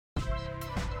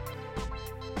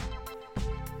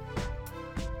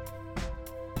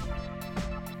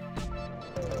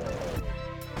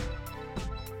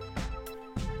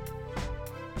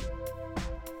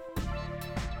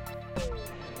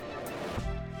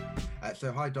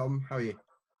So hi Dom, how are you?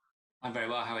 I'm very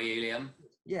well. How are you, Liam?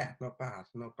 Yeah, not bad,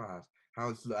 not bad.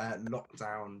 How's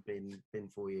lockdown been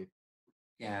for you?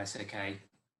 Yeah, it's okay.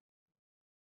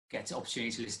 Get the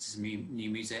opportunity to listen to some new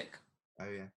music.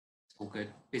 Oh yeah, It's all good.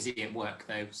 Busy at work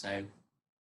though, so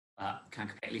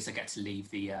can at least I get to leave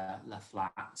the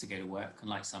flat to go to work,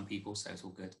 unlike some people. So it's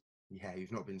all good. yeah.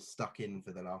 You've not been stuck in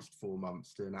for the last 4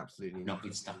 months doing absolutely I've not been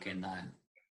nothing. stuck in there.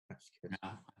 That's good. No,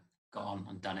 I've got on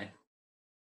and done it.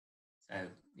 So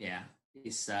yeah,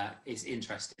 it's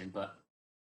interesting, but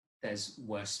there's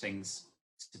worse things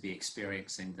to be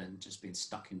experiencing than just being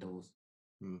stuck indoors.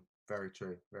 Mm, very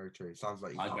true, very true. Sounds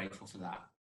like you. I'm grateful for that.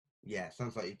 Yeah,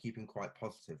 sounds like you're keeping quite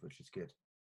positive, which is good.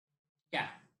 Yeah,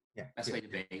 Yeah, best good.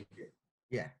 way to be.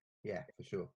 Yeah, yeah, for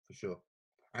sure, for sure.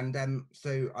 And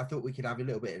so I thought we could have a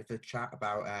little bit of a chat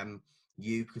about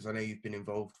you because I know you've been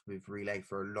involved with Relay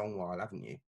for a long while, haven't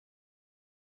you?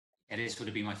 This would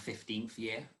have been my 15th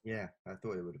year. Yeah, I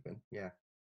thought it would have been. Yeah.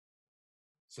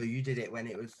 So you did it when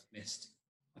it was. Missed.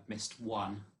 I've missed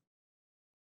one.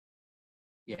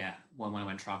 Yeah, one when I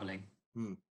went traveling.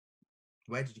 Hmm.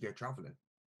 Where did you go traveling?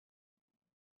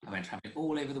 I went traveling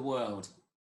all over the world.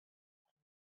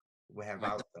 I, went,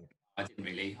 Whereabouts then? I didn't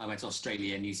really. I went to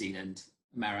Australia, New Zealand,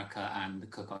 America, and the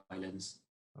Cook Islands.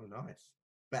 Oh, nice.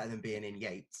 Better than being in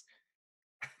Yates.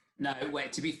 No,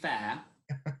 wait. To be fair,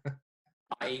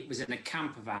 I was in a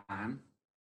camper van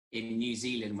in New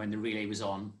Zealand when the relay was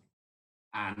on,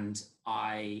 and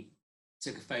I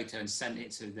took a photo and sent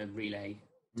it to the relay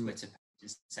Twitter page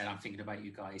and said, "I'm thinking about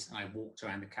you guys." And I walked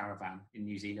around the caravan in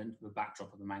New Zealand with a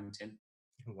backdrop of a mountain.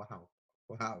 Wow.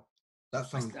 Wow. That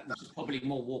sounds That was probably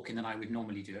more walking than I would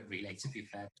normally do at relay, to be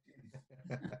fair.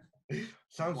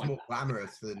 sounds more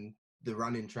glamorous than the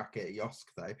running track at Yosk,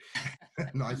 though.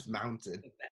 Nice mountain.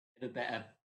 A better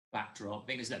backdrop.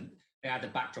 I think they had the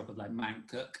backdrop of like Mount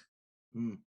Cook.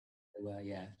 Mm. So,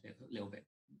 yeah, a little bit.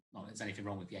 Not there's anything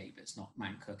wrong with Yate, but it's not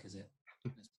Mount Cook, is it?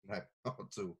 No, not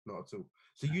at all. Not at all.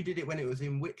 So you did it when it was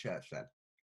in Whitchurch then?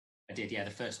 I did, yeah.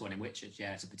 The first one in Whitchurch,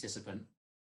 yeah, as a participant.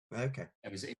 Okay.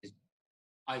 It was.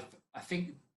 I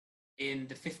think in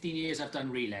the 15 years I've done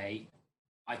relay,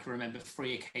 I can remember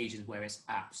 3 occasions where it's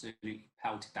absolutely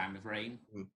pelted down with rain.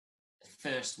 Mm. The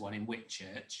first one in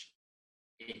Whitchurch,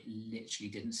 it literally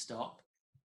didn't stop.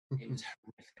 It was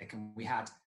horrific, and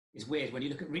it's weird when you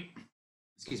look at when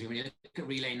you look at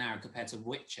relay now compared to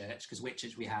Whitchurch, because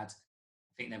Whitchurch we had,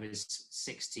 I think there was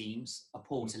 6 teams, a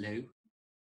Portaloo,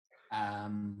 a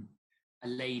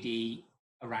lady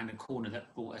around the corner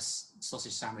that bought us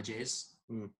sausage sandwiches,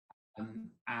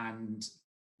 and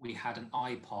we had an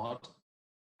iPod,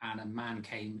 and a man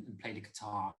came and played a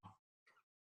guitar.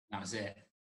 That was it.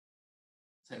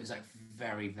 So it was like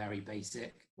very, very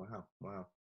basic. Wow. Wow.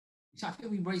 So I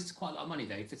think we raised quite a lot of money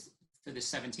though for the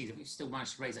 17th. We still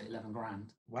managed to raise like 11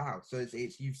 grand. Wow. So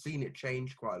it's you've seen it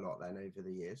change quite a lot then over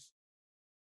the years.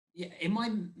 Yeah, in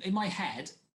my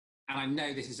head, and I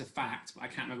know this is a fact, but I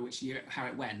can't remember which year how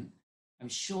it went. I'm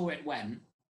sure it went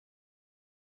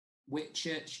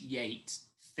Whitchurch, Yate,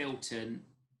 Filton,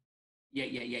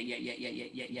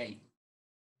 Yate.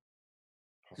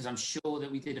 Because I'm sure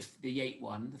that we did the Yate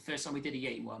one. The first time we did a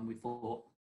Yate one, we thought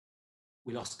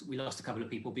we lost a couple of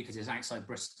people because it's outside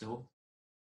Bristol.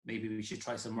 Maybe we should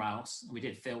try somewhere else. And we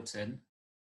did Filton,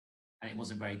 and it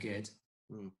wasn't very good.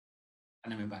 And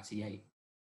then we went back to Yate.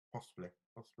 Possibly.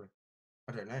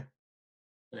 I don't know.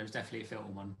 But there was definitely a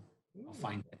Filton one. I'll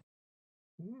find it.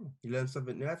 You learn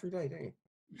something new every day, don't you?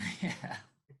 Yeah.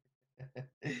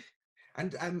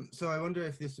 And so I wonder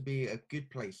if this would be a good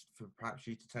place for perhaps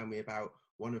you to tell me about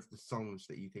one of the songs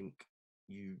that you think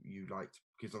you liked,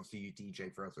 because obviously you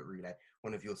DJ for us at Relay,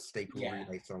 one of your staple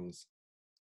Relay songs.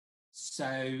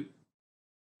 So,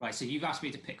 right, so you've asked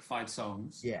me to pick 5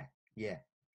 songs. Yeah.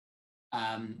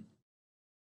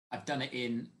 I've done it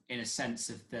in a sense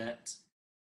of that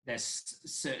there's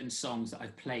certain songs that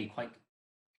I've played quite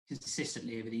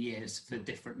consistently over the years for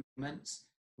different moments.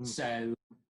 So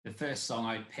the first song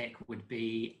I'd pick would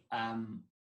be I'm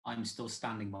Still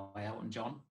Standing by Elton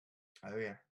John. Oh,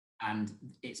 yeah. And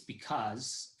it's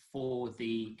because for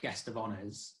the guest of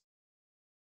honours,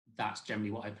 that's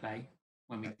generally what I play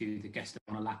when we do the guest of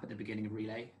honour lap at the beginning of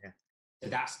Relay. Yeah. So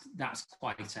that's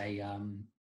quite a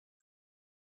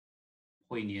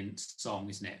poignant song,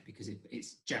 isn't it? Because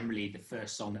it's generally the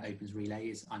first song that opens Relay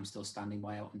is I'm Still Standing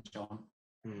by Elton John.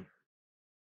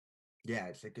 Yeah,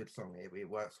 it's a good song. It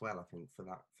works well, I think, for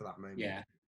that moment. Yeah.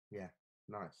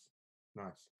 Nice.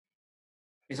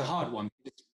 It's a hard one.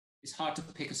 It's hard to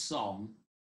pick a song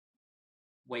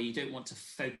where you don't want to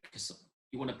focus.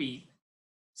 You want to be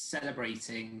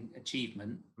celebrating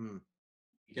achievement. You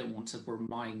don't want to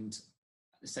remind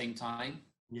the same time.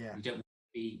 Yeah. You don't want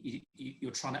to be,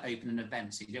 you're trying to open an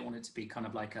event, so you don't want it to be kind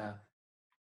of like a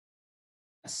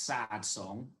sad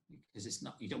song, because it's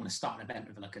not, you don't want to start an event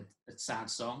with like a sad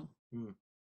song.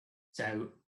 So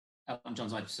Elton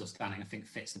John's I'm Still Standing, I think,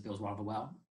 fits the bills rather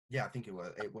well. Yeah, I think it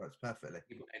works perfectly.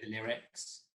 People know the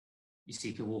lyrics. You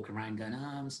see people walking around going,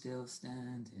 I'm still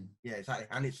standing. Yeah, exactly.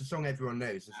 And it's a song everyone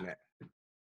knows, isn't it?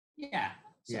 Yeah.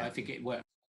 So I think it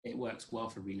works well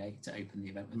for Relay to open the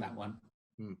event with that one.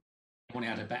 If I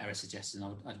had a better suggestion,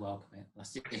 I'd welcome it.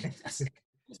 That's it.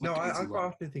 No, I quite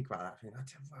often think about that.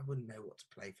 I wouldn't know what to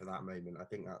play for that moment. I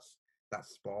think that's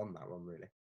spot on, that one, really.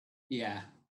 Yeah.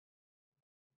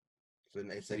 So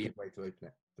it's a good way to open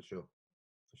it, for sure.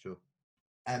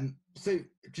 So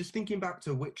just thinking back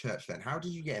to Whitchurch then, how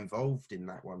did you get involved in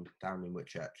that one down in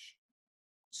Whitchurch?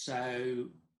 So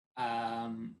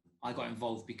I got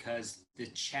involved because the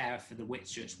chair for the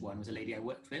Whitchurch one was a lady I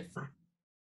worked with.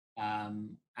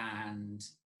 And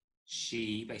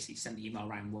she basically sent the email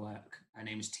around work. Her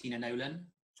name was Tina Nolan.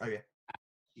 Oh, yeah.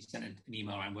 She sent an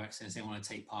email around work saying they want to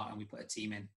take part, and we put a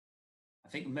team in. I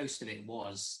think most of it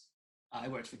was, I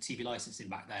worked for TV licensing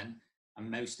back then, and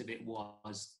most of it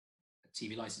was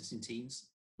TV licensing teams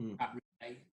at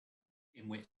Relay, in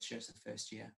Whitchurch the first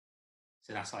year.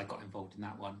 So that's how I got involved in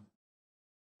that one.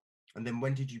 And then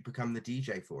when did you become the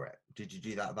DJ for it? Did you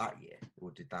do that year,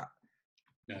 or did that?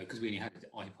 No, because we only had an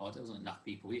iPod. There wasn't enough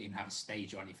people. We didn't even have a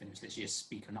stage or anything. It was literally a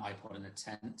speaker, an iPod, and a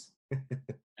tent.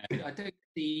 I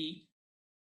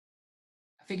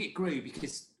think it grew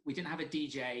because we didn't have a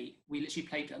DJ. We literally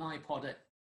played an iPod at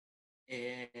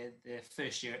the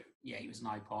first year. Yeah, it was an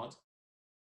iPod.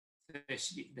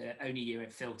 The only year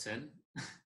at Filton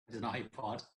was an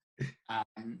iPod.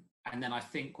 And then I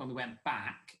think when we went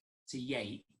back to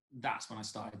Yate, that's when I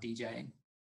started DJing.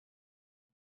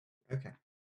 Okay.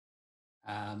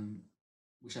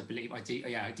 Which I believe I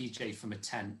DJed from a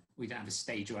tent. We didn't have a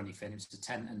stage or anything. It was a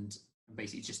tent and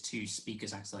basically just two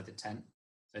speakers outside the tent.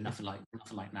 So nothing like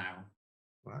now.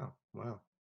 Wow.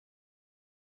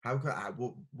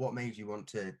 What made you want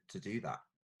to do that?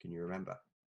 Can you remember?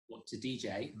 What, to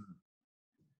DJ?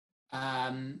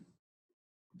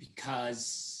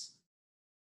 Because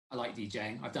I like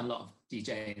DJing. I've done a lot of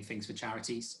DJing things for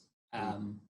charities.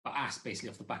 But I asked basically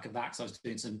off the back of that, because I was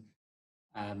doing some,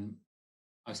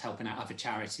 I was helping out other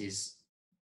charities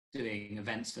doing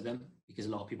events for them, because a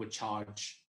lot of people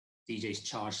DJs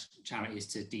charge charities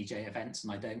to DJ events,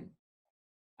 and I don't.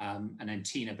 And then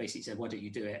Tina basically said, why don't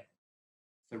you do it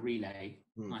for Relay?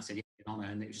 And I said, yeah, an honour.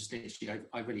 And it was just literally,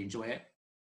 I really enjoy it.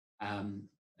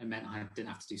 It meant I didn't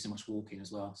have to do so much walking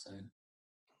as well. So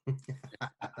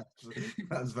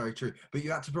that's very true. But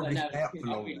you had to probably stay up for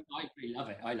longer. I really love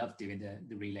it. I love doing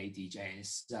the Relay DJ.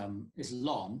 It's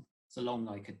long. It's a long,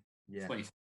 like a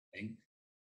 24 thing.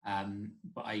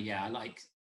 But I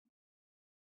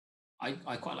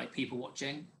quite like people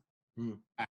watching.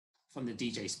 From the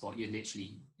DJ spot, you're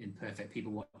literally in perfect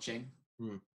people watching.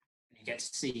 You get to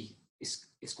see, it's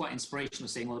quite inspirational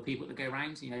seeing all the people that go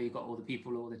around. You know, you've got all the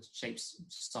people, all the shapes,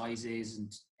 sizes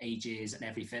and ages and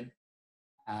everything.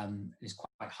 It's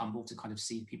quite humble to kind of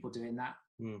see people doing that.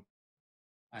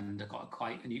 And I got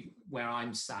where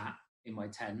I'm sat in my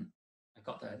tent, I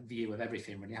got the view of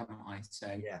everything really, haven't I?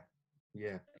 So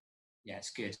yeah,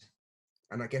 it's good.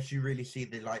 And I guess you really see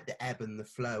the ebb and the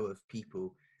flow of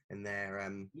people and their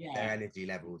energy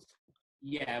levels.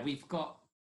 Yeah, we've got,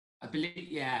 I believe,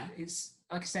 it's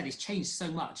like I said, it's changed so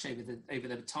much over the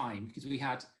time,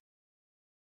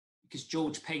 because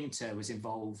George Painter was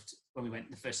involved when we went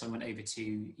the first time we went over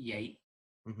to Yate,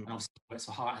 and obviously it works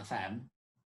for Heart FM.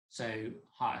 So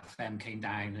Heart FM came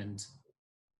down and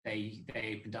they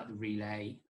opened up the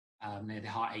Relay. They had the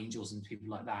Heart Angels and people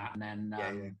like that, and then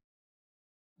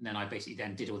and then I basically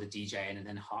then did all the DJing, and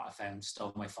then Heart FM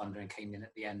stole my thunder and came in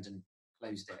at the end and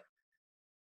closed it.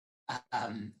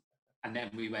 And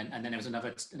then we went, and then there was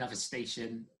another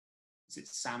station. Is it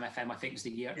Sam FM? I think it was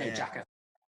the year. No, Jack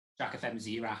FM was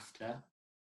the year after.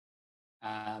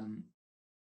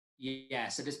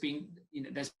 So there's been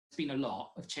a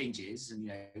lot of changes,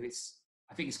 and I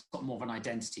think it's got more of an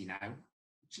identity now,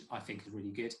 which I think is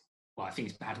really good. Well, I think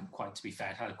it's had quite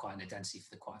an identity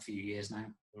for quite a few years now.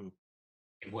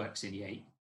 It works in Yate.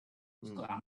 It's got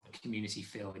that community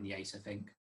feel in Yate, I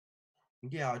think.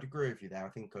 Yeah, I'd agree with you there. I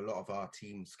think a lot of our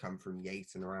teams come from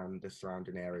Yate and around the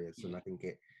surrounding areas, and I think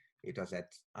it does add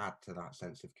to that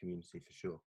sense of community for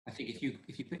sure. I think if you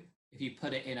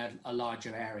put it in a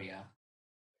larger area,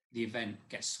 the event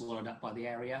gets swallowed up by the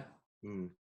area.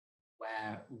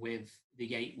 Where with the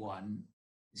Yate one,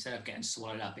 instead of getting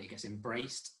swallowed up, it gets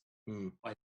embraced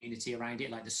by the community around it,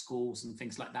 like the schools and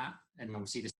things like that, and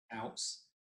obviously the scouts.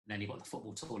 then you've got the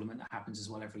football tournament that happens as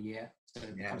well every year. So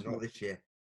it Yeah, becomes not this year.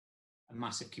 a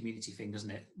massive community thing,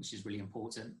 doesn't it? Which is really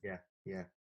important. Yeah, yeah,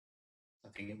 I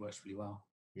think it works really well.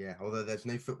 yeah. Although there's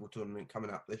no football tournament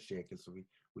coming up this year because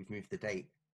we've moved the date.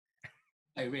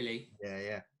 Oh, really? Yeah,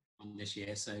 yeah. On this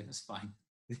year, so that's fine.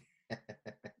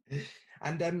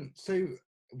 And so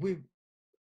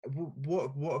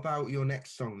what about your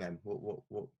next song then?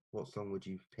 What song would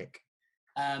you pick?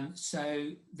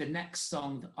 So the next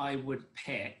song that I would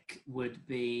pick would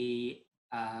be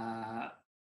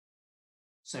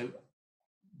so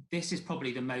this is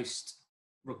probably the most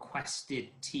requested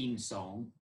team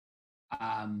song,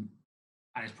 and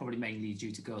it's probably mainly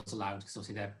due to Girls Aloud, because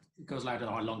obviously Girls Aloud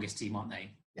are our longest team, aren't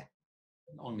they? Yeah.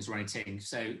 Longest running team.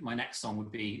 So my next song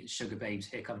would be Sugar Babes,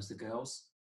 Here Comes the Girls.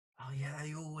 Oh yeah,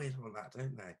 they always want that,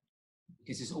 don't they?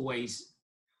 Because it's always,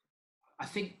 I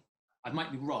think, I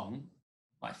might be wrong,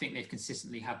 but I think they've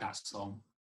consistently had that song.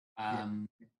 I'm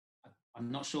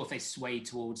not sure if they sway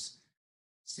towards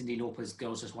Cyndi Lauper's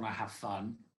Girls Just Want to Have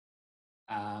Fun,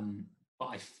 but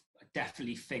I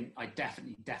definitely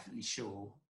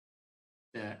sure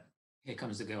that Here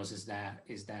Comes the Girls is their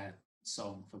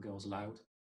song for Girls Aloud.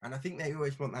 And I think they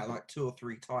always want that like 2 or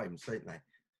 3 times, don't they?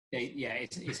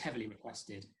 It's heavily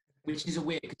requested, which is a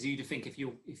weird, because you'd think if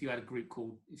you had a group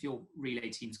called, if your relay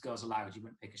team's Girls Aloud, you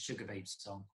wouldn't pick a Sugar Babes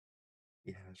song.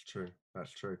 Yeah, that's true.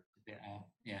 That's true.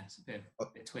 It's a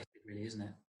bit twisted, really, isn't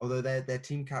it? Although their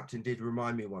team captain did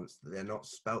remind me once that they're not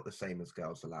spelt the same as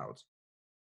Girls Aloud.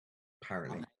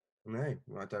 Apparently, no,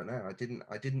 I don't know. I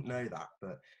didn't know that,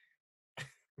 but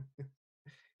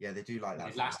yeah, they do like that.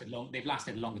 They've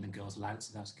lasted longer than Girls Aloud,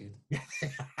 so that's good.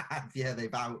 Yeah,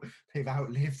 they've outlived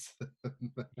them.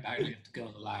 They've outlived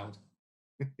Girls Aloud.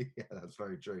 Yeah, that's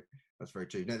very true. That's very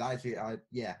true. No, that is it.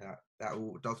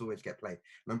 That does always get played.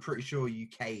 And I'm pretty sure you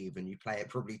cave and you play it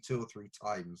probably 2 or 3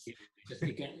 times.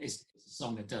 It's a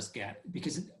song that does get,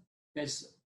 because there's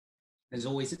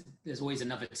always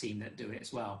another team that do it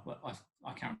as well, but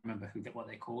I can't remember what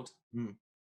they're called.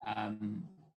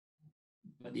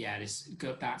 But yeah,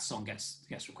 that song gets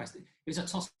requested. It's a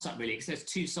toss up, really, because there's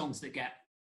 2 songs that get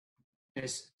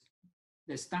there's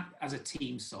that as a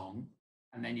team song,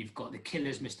 and then you've got the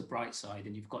Killers' Mr. Brightside,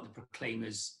 and you've got the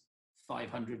Proclaimers'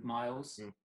 500 Miles,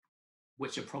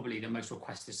 which are probably the most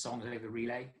requested songs over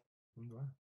relay. Wow.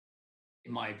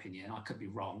 In my opinion. I could be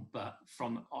wrong, but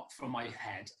from my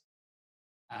head,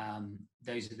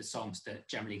 those are the songs that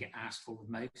generally get asked for the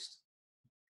most.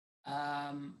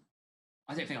 I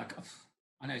don't think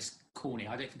I know it's corny.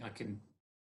 I don't think I can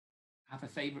have a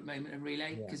favourite moment in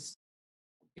relay, because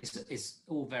it's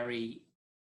all very,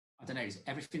 I don't know,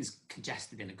 everything's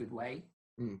congested in a good way.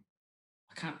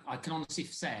 I can honestly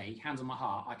say, hands on my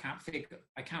heart, I can't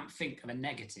think of a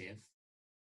negative,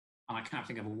 and I can't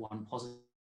think of a one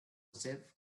positive,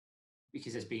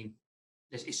 because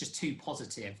it's just too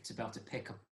positive to be able to pick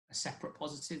a separate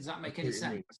positive. Does that make any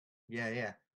sense?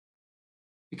 Yeah.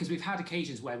 Because we've had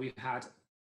occasions where we've had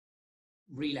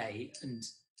relay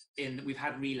in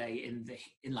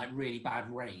like really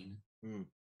bad rain, and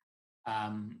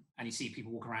you see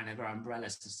people walk around over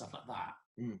umbrellas and stuff like that.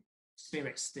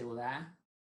 Spirit's still there,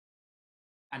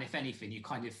 and if anything, you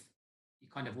kind of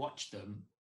watch them,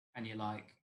 and you're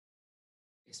like,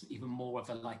 it's even more of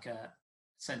a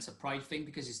sense of pride thing,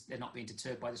 because they're not being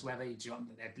deterred by this weather.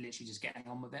 They're literally just getting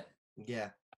on with it. Yeah.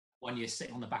 When you're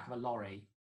sitting on the back of a lorry,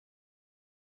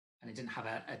 and it didn't have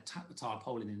a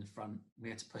tarpaulin in the front, we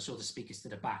had to push all the speakers to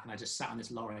the back, and I just sat on this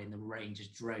lorry, and the rain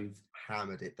just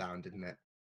hammered it down, didn't it?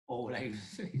 All over.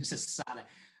 It just sat there,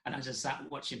 and I just sat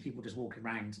watching people just walking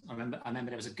around. I remember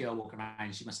there was a girl walking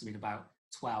around. She must have been about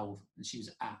 12, and she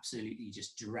was absolutely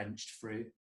just drenched through.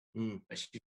 But she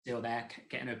was still there,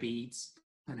 getting her beads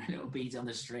and her little beads on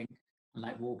the string, and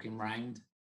like walking around.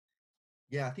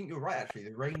 Yeah, I think you're right. Actually,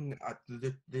 the rain,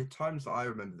 the times that I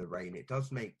remember the rain, it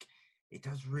does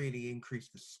really increase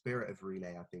the spirit of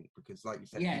relay, I think, because like you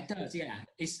said, it does. Yeah,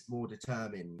 it's more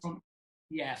determined.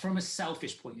 From a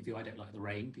selfish point of view, I don't like the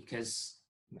rain, because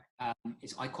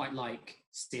I quite like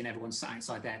seeing everyone sat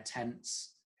outside their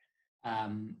tents,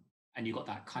 and you got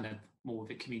that kind of more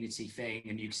of a community thing,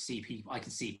 and I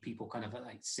can see people kind of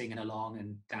like singing along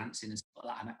and dancing and stuff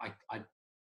like that, and I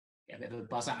get a bit of a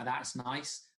buzz out of that. It's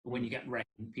nice. But when you get rain,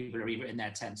 people are either in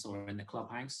their tents or in the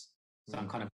clubhouse, so I'm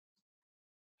kind of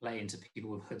playing to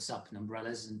people with hoods up and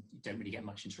umbrellas, and you don't really get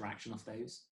much interaction off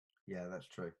those. Yeah, that's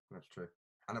true.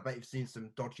 And I bet you've seen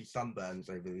some dodgy sunburns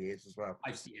over the years as well.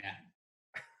 I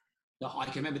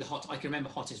can remember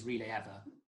hottest relay ever,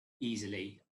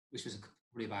 easily, which was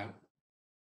probably about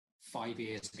 5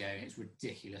 years ago. It's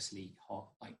ridiculously hot,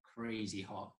 like crazy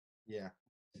hot. Yeah.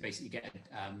 basically go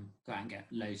out and get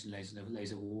loads and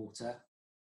loads of water.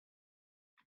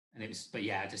 And it was, but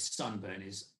yeah, the sunburn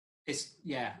it's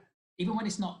even when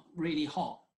it's not really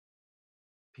hot.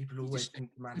 People always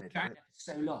think to manage it.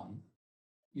 So long,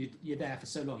 you're there for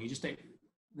so long, you just don't.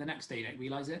 The next day you don't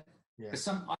realise it. Yeah. Because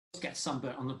I just get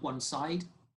sunburn on the one side.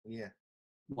 Yeah.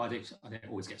 Why I don't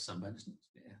always get sunburn. It's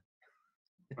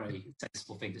a very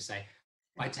sensible thing to say.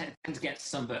 I tend to get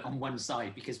sunburn on one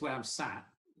side because where I'm sat,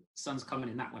 sun's coming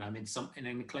in that when I'm in an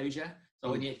enclosure.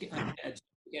 So when you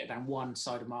get down one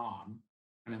side of my arm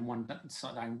and then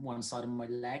down one side of my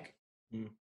leg.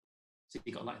 So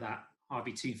you got like that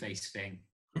Harvey Two-Face thing.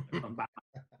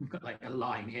 I've got like a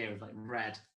line here of like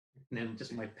red, and then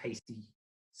just my pasty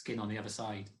skin on the other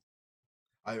side.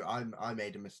 I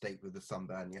made a mistake with the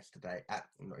sunburn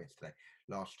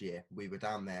last year. We were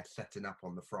down there setting up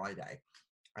on the Friday,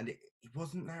 and it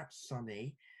wasn't that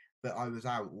sunny, but I was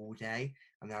out all day,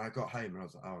 and then I got home and I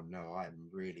was like, oh no, I am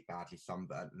really badly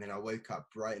sunburnt. And then I woke up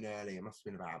bright and early. It must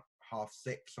have been about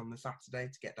 6:30 on the Saturday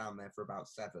to get down there for about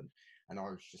 7. And I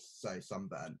was just so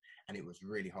sunburnt, and it was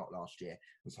really hot last year.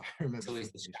 And so I remember it's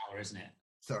always the shower, isn't it?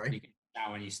 Sorry? You get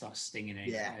shower and you start stinging it.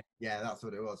 Yeah, that's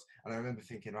what it was. And I remember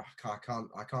thinking, oh,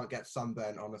 I can't get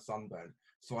sunburn on a sunburn.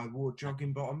 So I wore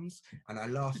jogging bottoms, and I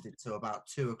lasted till about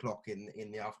 2:00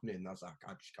 in the afternoon. I was like,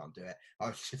 I just can't do it. I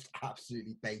was just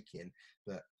absolutely baking,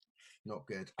 but not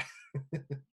good.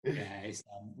 Yeah, it's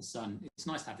the sun. It's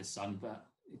nice to have the sun, but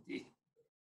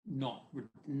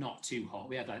not too hot.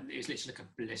 We had it was literally like a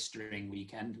blistering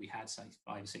weekend we had 5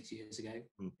 or 6 years ago.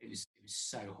 It was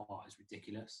so hot, it's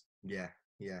ridiculous. Yeah.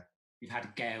 We've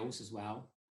had gales as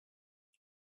well,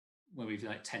 where we've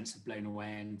like tents have blown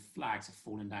away and flags have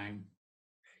fallen down.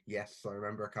 Yes, I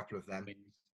remember a couple of them.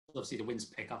 Obviously the winds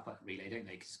pick up at Relay, don't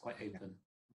they? Because it's quite open,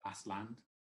 vast land.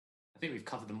 I think we've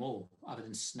covered them all, other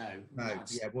than snow.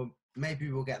 Yeah, well,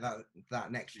 maybe we'll get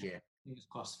that next year. Fingers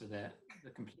crossed for the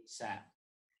complete set.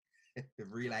 The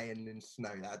Relay and in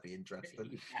snow, that'd be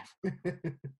interesting.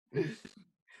 Yeah.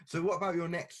 So what about your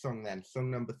next song then?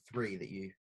 Song number 3 that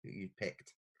you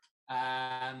picked?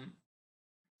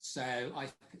 So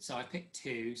I picked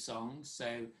 2 songs.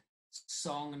 So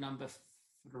song number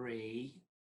 3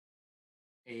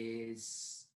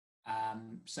 is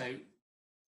so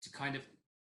to kind of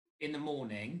in the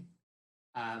morning.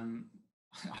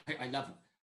 I love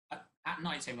at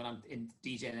night time when I'm in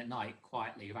DJing at night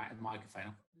quietly without a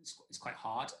microphone. It's quite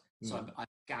hard. So I'm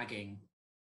gagging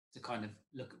to kind of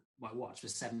look at my watch for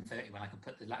 7:30 when I can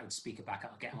put the loudspeaker back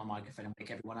up, get on my microphone and wake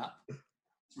everyone up.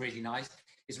 It's really nice.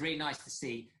 It's really nice to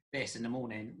see this in the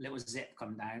morning, little Zip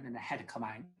come down and the head come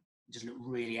out and just look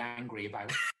really angry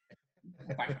about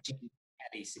Gene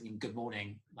Kelly singing Good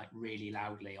Morning like really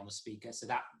loudly on the speaker. So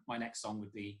that my next song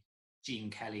would be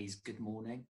Gene Kelly's Good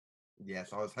Morning.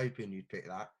 Yes, I was hoping you'd pick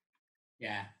that.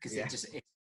 Yeah, because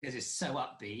it's so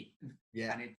upbeat.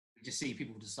 Yeah. And you just see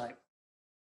people just like,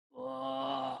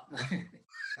 oh,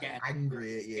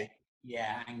 angry at you.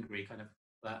 Yeah, angry kind of.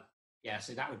 But yeah,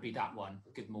 so that would be that one,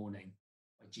 Good Morning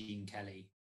by Gene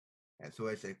Kelly. It's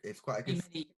always it's quite a good.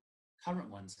 Many current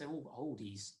ones, they're all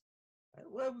oldies.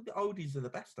 Well, the oldies are the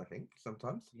best, I think,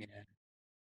 sometimes. Yeah.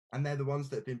 And they're the ones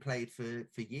that have been played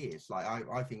for years. Like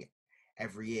I think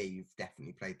every year you've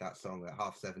definitely played that song at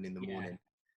 7:30 in the morning.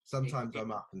 Sometimes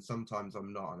I'm up and sometimes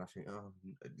I'm not, and I think, oh,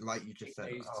 like you just said.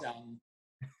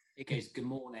 It goes Good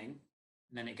Morning,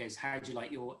 and then it goes, how do you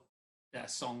like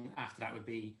that song after that would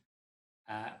be,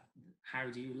 how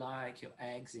do you like your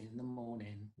eggs in the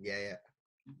morning? Yeah.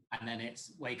 And then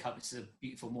it's Wake Up, It's a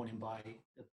Beautiful Morning by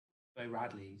the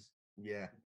Radleys. Yeah.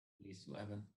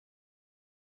 Whatever.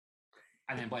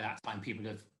 And then by that time, people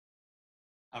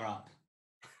are up.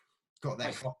 Got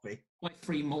their coffee. My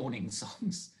 3 morning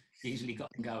songs usually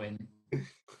got them going.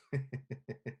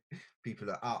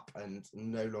 People are up and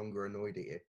no longer annoyed at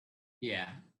you. Yeah,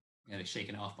 they're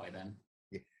shaking it off by then.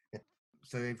 Yeah.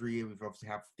 So every year we've obviously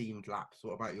have themed laps.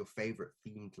 What about your favourite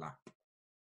themed lap?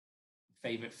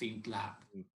 Favourite themed lap?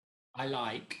 I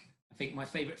think my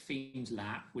favourite themed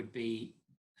lap would be,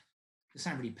 it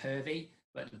sounds really pervy,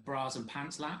 but the bras and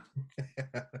pants lap.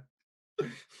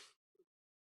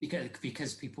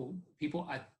 because people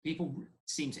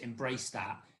seem to embrace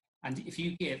that. And if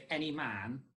you give any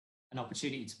man an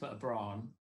opportunity to put a bra on,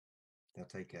 they'll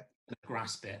take it. They'll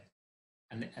grasp it.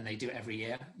 And they do it every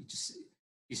year.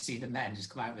 You see the men just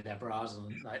come out with their bras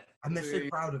on, like, and they're so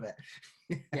proud of it.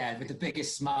 Yeah, with the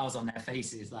biggest smiles on their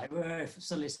faces, like,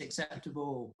 it's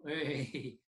acceptable.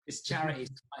 It's charity,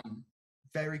 it's fine.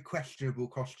 Very questionable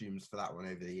costumes for that one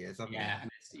over the years, haven't and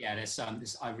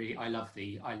there's I really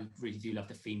do love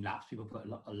the theme laps. People put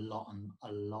a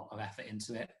lot of effort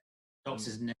into it.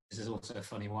 Doctors and Nurses is also a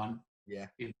funny one. Yeah.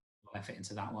 People fit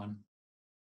into that one.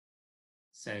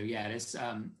 So yeah, there's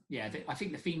I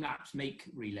think the theme laps make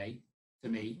relay for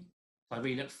me. So I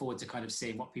really look forward to kind of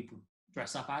seeing what people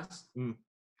dress up as.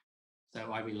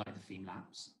 So I really like the theme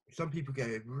laps. Some people go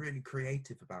really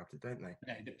creative about it, don't they?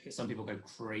 Some people go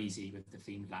crazy with the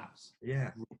themed laps.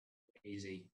 Yeah.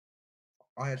 Crazy.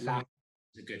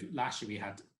 Last year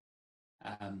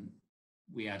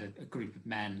we had a group of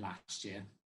men last year.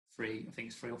 I think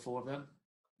it's 3 or 4 of them.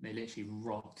 They literally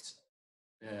rocked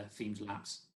the themed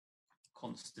laps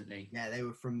constantly. Yeah, they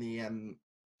were from the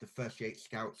 38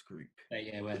 Scouts group.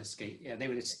 They were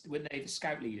the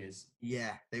scout leaders.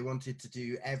 Yeah, they wanted to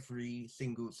do every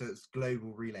single, so it's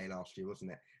global relay last year,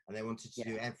 wasn't it? And they wanted to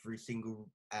do every single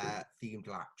themed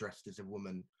lap dressed as a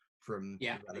woman from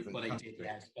the relevant country. They did.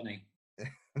 Yeah, it's funny.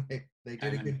 they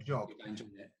did a good job. I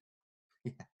enjoyed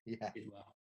it. Yeah. Did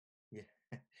well. Yeah.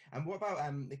 And what about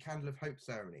the Candle of Hope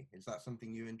ceremony? Is that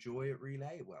something you enjoy at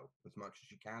relay? Well, as much as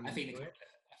you can. I think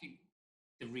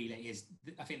the relay is.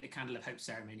 I think the Candle of Hope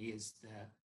ceremony is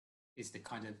the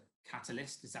kind of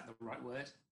catalyst. Is that the right word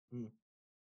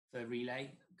for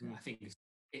relay? I think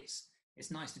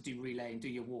it's nice to do relay and do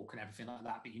your walk and everything like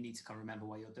that, but you need to kind of remember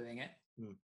why you're doing it.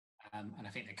 And I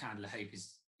think the Candle of Hope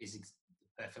is the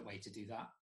perfect way to do that.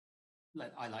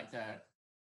 I like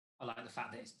the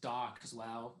fact that it's dark as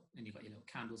well, and you've got your little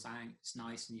candles out. It's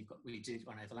nice, and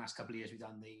I know the last couple of years we've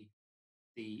done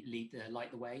the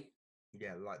light the way.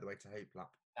 Yeah, light the way to hope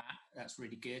lap. That's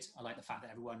really good. I like the fact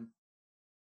that everyone,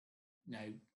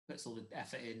 puts all the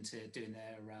effort into doing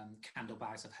their candle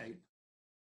bags of hope,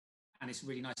 and it's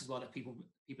really nice as well that people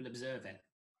observe it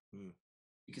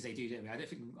because they do. I don't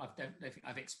think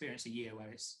I've experienced a year where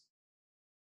it's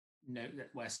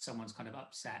where someone's kind of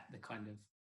upset the kind of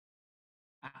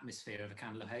atmosphere of a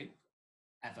Candle of Hope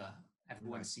ever.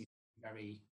 Everyone seems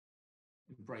very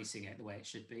embracing it the way it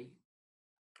should be.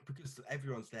 Because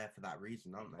everyone's there for that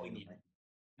reason, aren't they? Poignant.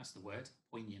 That's the word.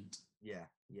 Poignant. Yeah,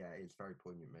 it's a very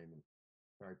poignant moment.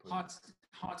 Very poignant.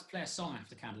 Hard to play a song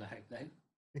after Candle of Hope,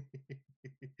 though.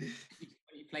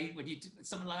 when you do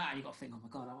something like that, you've got to think, oh my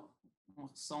God,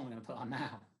 what song am I going to put on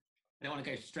now? I don't want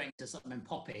to go straight into something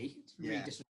poppy. It's really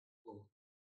disrespectful.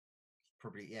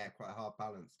 Probably quite a hard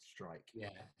balance to strike.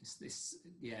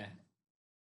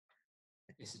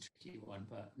 It's a tricky one,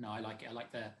 but no, I like it. I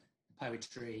like the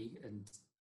poetry, and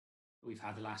we've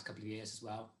had the last couple of years as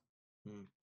well.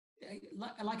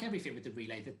 I like everything with the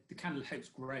relay. The Candle of Hope's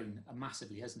grown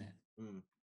massively, hasn't it?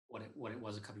 What it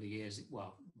was a couple of years,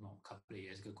 well, not a couple of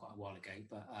years ago, quite a while ago,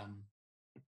 but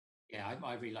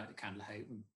I really like the Candle of Hope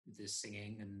with the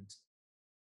singing, and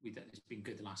it's been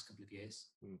good the last couple of years.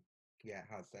 Yeah, it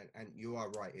has. And you are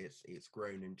right. It's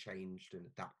grown and changed and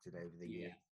adapted over the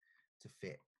years to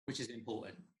fit. Which is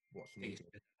important. What's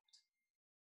needed.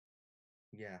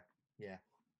 Yeah.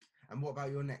 And what about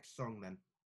your next song then?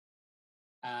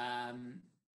 How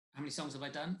many songs have I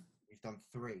done? You've done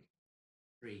 3.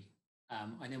 3.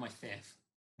 I know my 5th.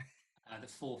 The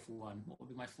 4th one. What would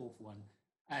be my 4th one?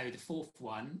 The 4th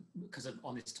one, because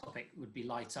on this topic, would be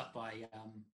Light Up by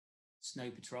Snow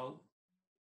Patrol.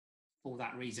 For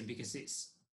that reason, because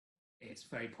it's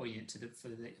very poignant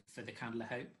for the Candle of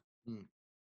Hope.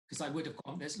 Because I would have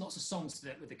gone. There's lots of songs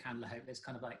with the Candle of Hope. There's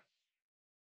kind of like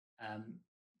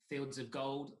Fields of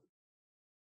Gold,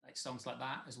 like songs like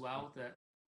that as well.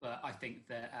 But I think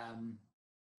that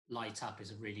Light Up is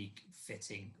a really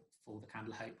fitting for the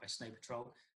Candle of Hope by Snow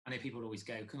Patrol. I know people always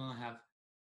go, can I have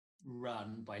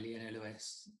Run by Leona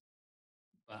Lewis?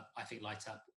 But I think Light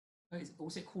Up.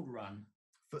 Was it called Run?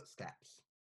 Footsteps.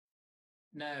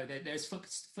 No, there's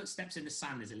Footsteps in the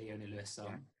Sand is a Leona Lewis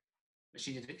song, but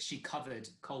she covered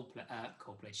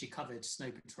Coldplay. She covered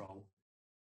Snow Patrol,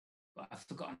 but I've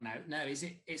forgotten now. No, it's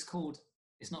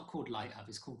not called Light Up.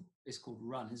 It's called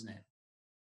Run, isn't it?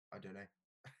 I don't know.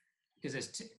 Because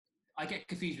there's I get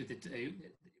confused with the two.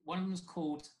 One of them's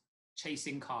called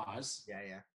Chasing Cars.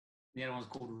 Yeah. The other one's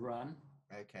called Run.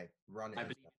 Okay, Run. I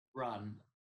believe Run,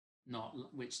 not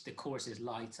which the chorus is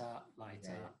Light Up.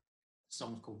 The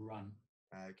song's called Run.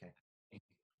 Okay.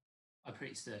 I'm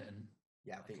pretty certain.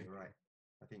 Yeah, I think you're right.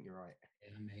 Yeah,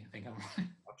 I think I'm right.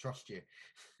 I'll trust you.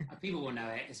 People will know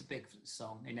it. It's a big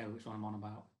song. They know which one I'm on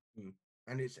about.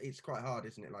 And it's quite hard,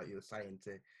 isn't it? Like you were saying,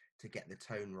 to get the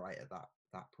tone right at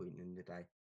that point in the day.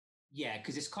 Yeah,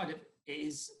 because it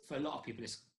is for a lot of people.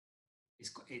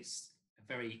 It's a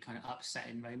very kind of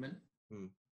upsetting moment.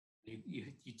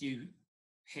 You do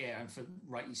hear, and for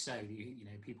rightly so, you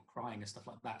know, people crying and stuff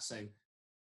like that. So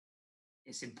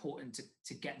it's important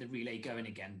to get the relay going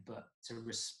again, but to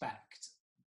respect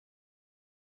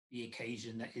the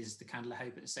occasion that is the Candle of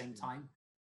Hope at the same time.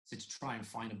 So to try and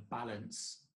find a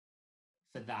balance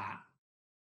for that,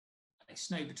 like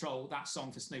Snow Patrol, that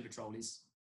song for Snow Patrol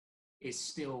is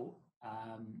still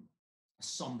a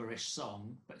somberish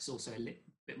song, but it's also a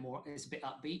bit more. It's a bit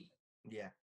upbeat. Yeah.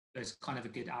 There's kind of a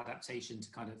good adaptation to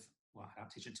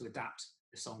adapt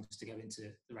the songs to go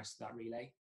into the rest of that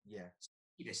relay. Yeah.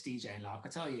 This DJing, like I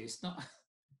tell you, it's not.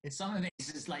 Some of it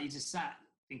is just like you just sat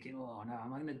thinking, "Oh no,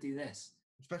 am I going to do this?"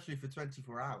 Especially for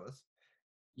 24 hours.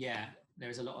 Yeah, there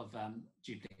is a lot of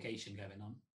duplication going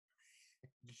on.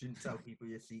 You shouldn't tell people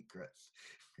your secrets.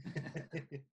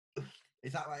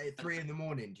 Is that like at 3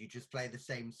 a.m? Do you just play the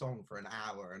same song for an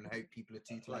hour and hope people are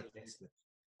too tired to listen?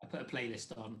 I put a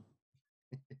playlist on.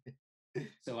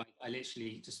 So I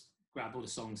literally just grab all the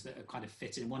songs that are kind of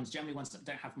fitting. Generally ones that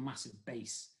don't have massive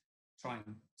bass,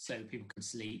 so people can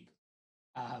sleep.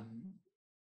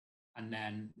 And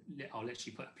then I'll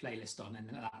literally put a playlist on, and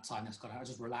at that time, I'll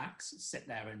just relax, sit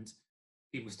there, and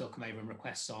people still come over and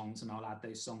request songs, and I'll add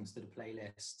those songs to the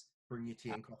playlist. Bring your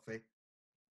tea and coffee.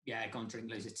 Yeah, go and drink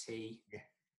loads of tea. Yeah.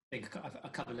 I think a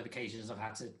couple of occasions I've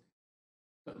had to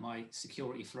put my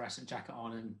security fluorescent jacket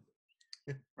on and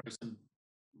throw some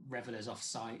revelers off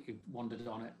site who wandered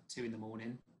on at 2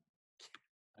 a.m.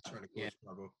 Trying to cause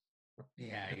trouble.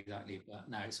 Yeah, exactly. But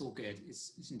no, it's all good.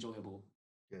 It's enjoyable.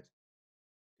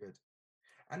 Good.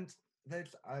 And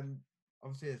there's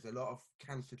obviously there's a lot of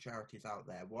cancer charities out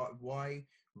there. Why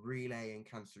Relay and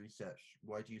Cancer Research?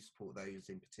 Why do you support those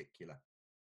in particular?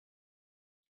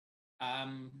 I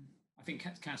think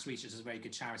Cancer Research is a very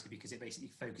good charity because it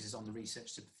basically focuses on the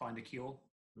research to find a cure.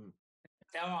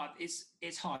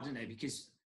 It's hard, isn't it? Because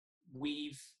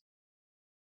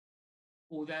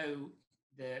although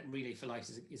the Relay for Life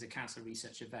is a cancer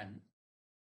research event,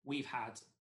 we've had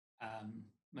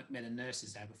Macmillan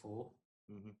nurses there before,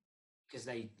 because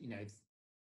they,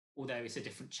 although it's a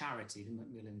different charity, the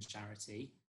Macmillan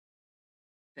charity,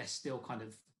 they're still kind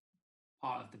of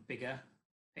part of the bigger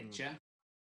picture.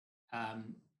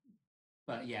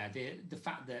 But yeah, the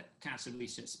fact that Cancer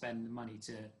Research spend the money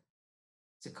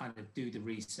to kind of do the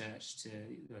research, to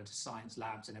science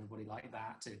labs and everybody like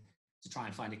that, to try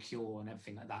and find a cure and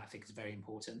everything like that, I think is very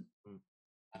important.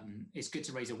 It's good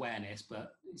to raise awareness,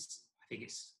 but I think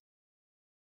it's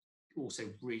also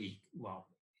really,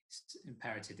 it's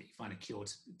imperative that you find a cure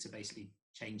to basically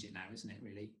change it now, isn't it,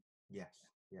 really? Yes.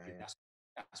 Yeah.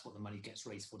 That's what the money gets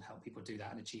raised for, to help people do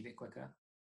that and achieve it quicker.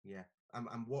 Yeah. And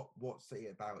what's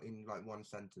it about, in like one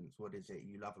sentence? What is it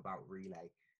you love about Relay?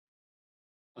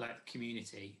 I like the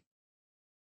community,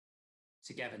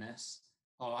 togetherness.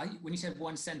 When you said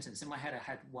one sentence, in my head I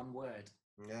had one word.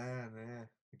 Yeah.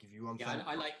 I'll give you one. Yeah,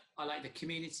 I like the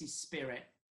community spirit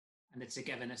and the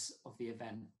togetherness of the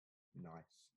event. Nice.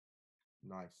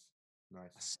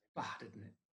 That's bad, isn't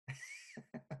it?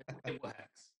 It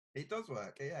works. It does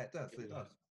work. Yeah, it does. It does.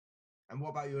 And what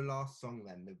about your last song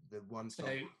then? The one song.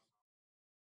 So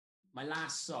my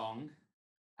last song.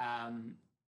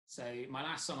 So my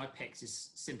last song I picked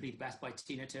is "Simply the Best" by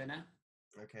Tina Turner.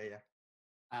 Okay.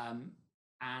 Yeah.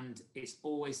 And it's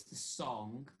always the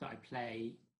song that I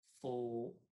play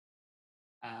for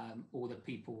all the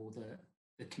people,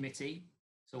 the committee,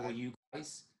 so all you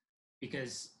guys,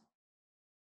 because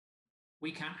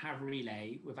we can't have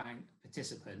Relay without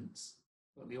participants,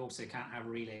 but we also can't have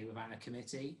Relay without a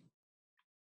committee.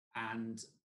 And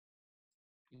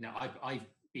I've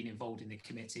been involved in the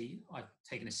committee. I've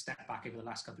taken a step back over the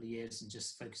last couple of years and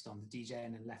just focused on the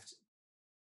DJing and left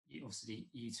obviously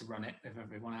you to run it with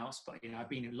everyone else. But I've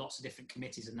been in lots of different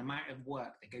committees, and the amount of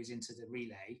work that goes into the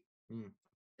Relay,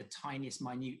 the tiniest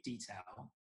minute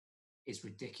detail, is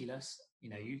ridiculous.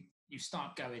 You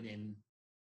start going in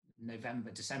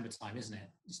November, December time, isn't it?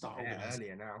 You start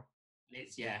earlier now.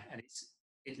 And it's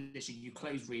literally, you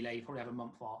close Relay, you probably have a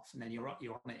month off, and then you're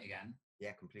on it again.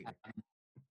 Yeah, completely.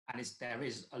 And there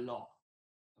is a lot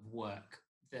of work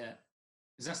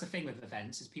because that's the thing with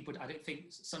events, is people, I don't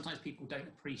think sometimes people don't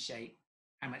appreciate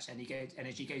how much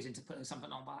energy goes into putting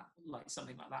something on that, like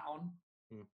something like that on.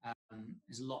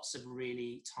 There's lots of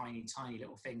really tiny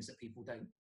little things that people don't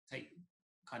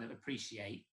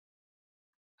appreciate.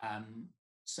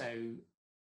 So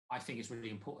I think it's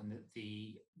really important that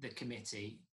the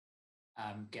committee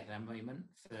get their moment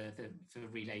for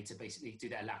Relay to basically do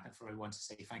their lap, and for everyone to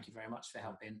say thank you very much for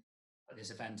helping put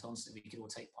this event on, so that we could all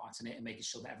take part in it and making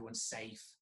sure that everyone's safe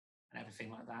and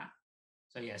everything like that.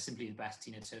 So yeah, Simply the Best,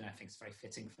 Tina Turner, I think it's very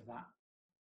fitting for that.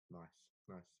 Nice.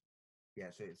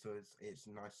 Yeah, so it's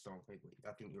a nice song.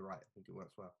 I think you're right. I think it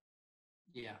works well.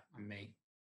 Yeah, and me.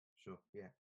 Sure. Yeah.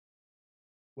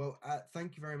 Well,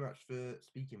 thank you very much for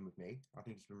speaking with me. I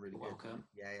think it's been really good. Welcome.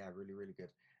 Yeah, really, really good.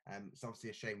 It's obviously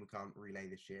a shame we can't relay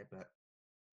this year, but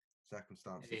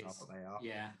circumstances are what they are.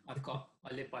 Yeah,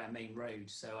 I live by a main road,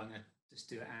 so I'm gonna just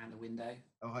do it out the window.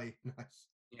 Oh, hey, nice.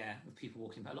 Yeah, with people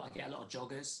walking by. I get a lot of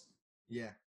joggers.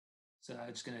 Yeah. So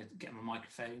I'm just gonna get my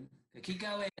microphone, keep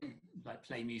going, like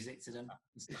play music to them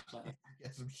and stuff like that.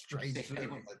 Get some strange.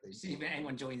 See if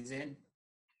anyone joins in.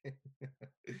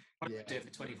 Yeah. Do it for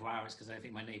 24 hours because I don't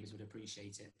think my neighbours would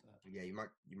appreciate it. But yeah, you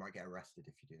might get arrested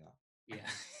if you do that. Yeah.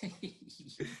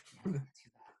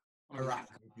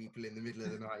 Harassing people in the middle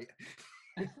of the night.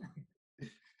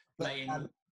 Playing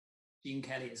Gene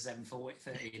Kelly at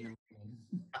 7:30 in the morning.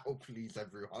 Oh, please,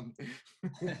 everyone.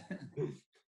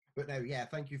 But no, yeah,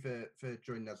 thank you for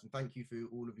joining us, and thank you for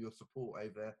all of your support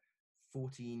over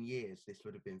 14 years. This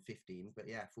would have been 15, but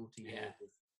yeah, 14 years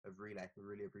of Relay. We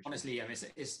really appreciate Honestly,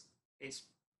 it. It's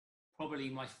probably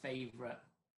my favourite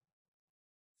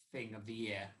thing of the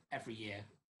year. Every year,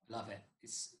 I love it.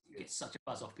 You get such a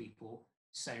buzz off people.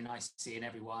 So nice seeing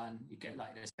everyone. You get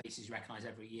like there's faces you recognise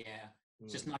every year.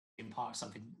 It's just nice to impart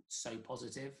something so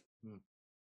positive.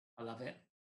 I love it.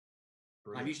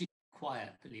 Brilliant. I'm usually quiet,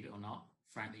 believe it or not,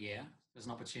 throughout the year. There's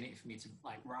an opportunity for me to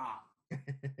like rah.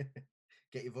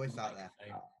 Get your voice out there.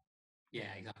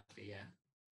 Yeah, exactly. Yeah.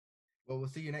 Well, we'll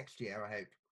see you next year, I hope.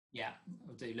 Yeah,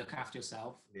 we'll do. Look after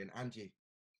yourself. And you.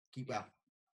 Keep well.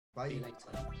 Bye. See you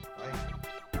later.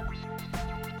 Bye.